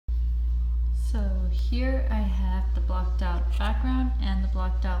here I have the blocked out background and the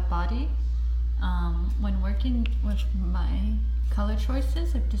blocked out body. When working with my color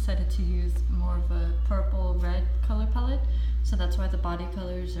choices, I've decided to use more of a purple-red color palette, so that's why the body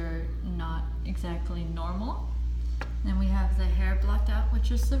colors are not exactly normal. Then we have the hair blocked out, which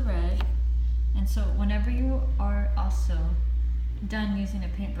is the red. And so whenever you are also done using a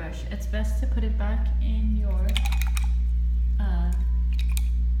paintbrush, it's best to put it back in your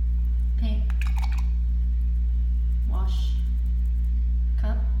paint wash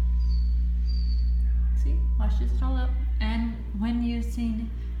cup. See, washes it all up. And when using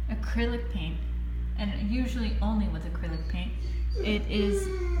acrylic paint, and usually only with acrylic paint, it is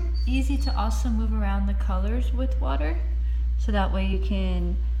easy to also move around the colors with water, so that way you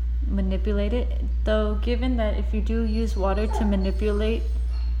can manipulate it. Though given that if you do use water to manipulate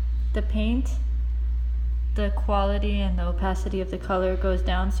the paint, the quality and the opacity of the color goes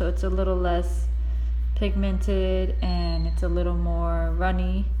down, so it's a little less pigmented and it's a little more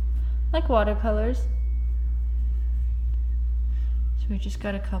runny, like watercolors. So we just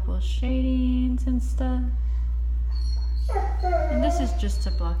got a couple of shadings and stuff. And this is just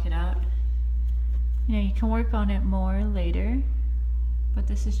to block it out. You know, you can work on it more later, but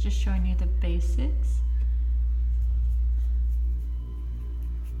this is just showing you the basics.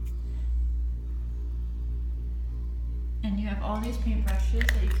 And you have all these paintbrushes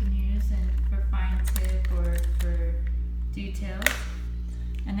that you can use for fine tip or for details.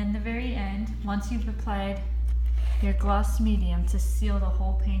 And in the very end, once you've applied your gloss medium to seal the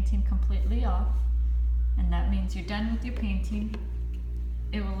whole painting completely off, and that means you're done with your painting,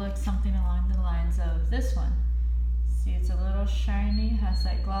 it will look something along the lines of this one. See, it's a little shiny, has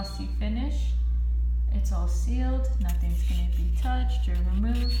that glossy finish. It's all sealed, nothing's going to be touched or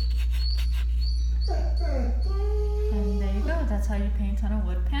removed. And there you go, that's how you paint on a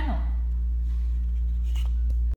wood panel.